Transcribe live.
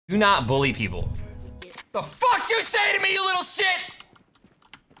Do not bully people. The fuck you say to me, you little shit?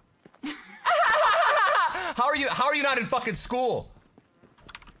 How are you not in fucking school?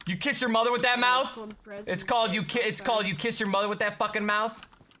 You kiss your mother with that mouth? It's called you kiss your mother with that fucking mouth?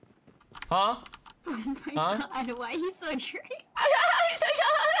 Huh? Oh my god, why are you so angry?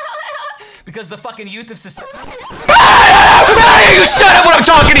 Because the fucking youth of society. You shut up when I'm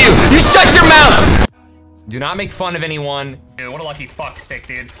talking to you! You shut your mouth! Do not make fun of anyone. Dude, what a lucky fuckstick,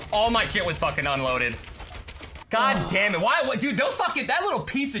 dude. All my shit was fucking unloaded. God damn it. Why? Dude, those fucking, that little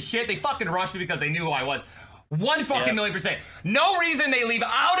piece of shit, they fucking rushed me because they knew who I was. 1 fucking million %. No reason they leave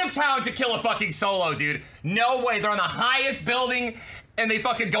out of town to kill a fucking solo, dude. No way. They're on the highest building and they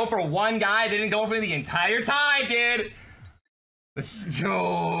fucking go for one guy. They didn't go for me the entire time, dude.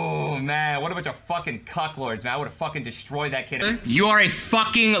 Oh, man. What a bunch of fucking cucklords, man. I would have fucking destroyed that kid. You are a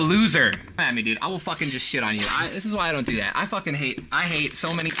fucking loser. At me, dude. I will fucking just shit on you. This is why I don't do that. I hate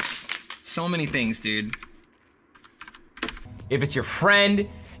so many things, dude. If it's your friend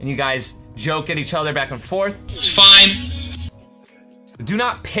and you guys joke at each other back and forth, it's fine. Do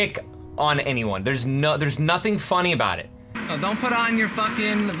not pick on anyone. There's nothing funny about it. No, don't put on your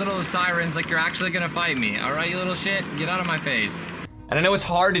fucking little sirens like you're actually gonna fight me. All right, you little shit, get out of my face. And I know it's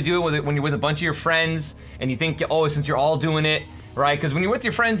hard to do it when you're with a bunch of your friends and you think, oh, since you're all doing it, right? Because when you're with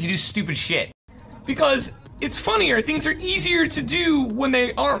your friends, you do stupid shit. Because it's funnier, things are easier to do when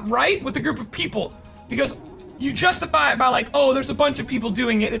they aren't right with a group of people. Because you justify it by like, oh, there's a bunch of people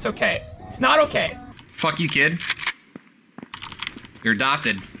doing it, it's okay. It's not okay. Fuck you, kid. You're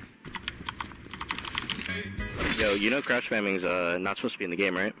adopted. Yo, you know crouch spamming's not supposed to be in the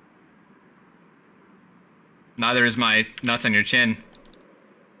game, right? Neither is my nuts on your chin.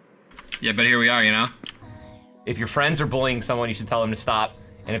 Yeah, but here we are, you know? If your friends are bullying someone, you should tell them to stop.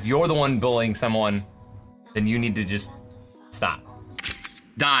 And if you're the one bullying someone, then you need to just stop.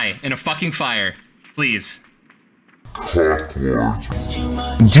 Die in a fucking fire, please. Do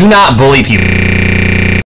not bully people.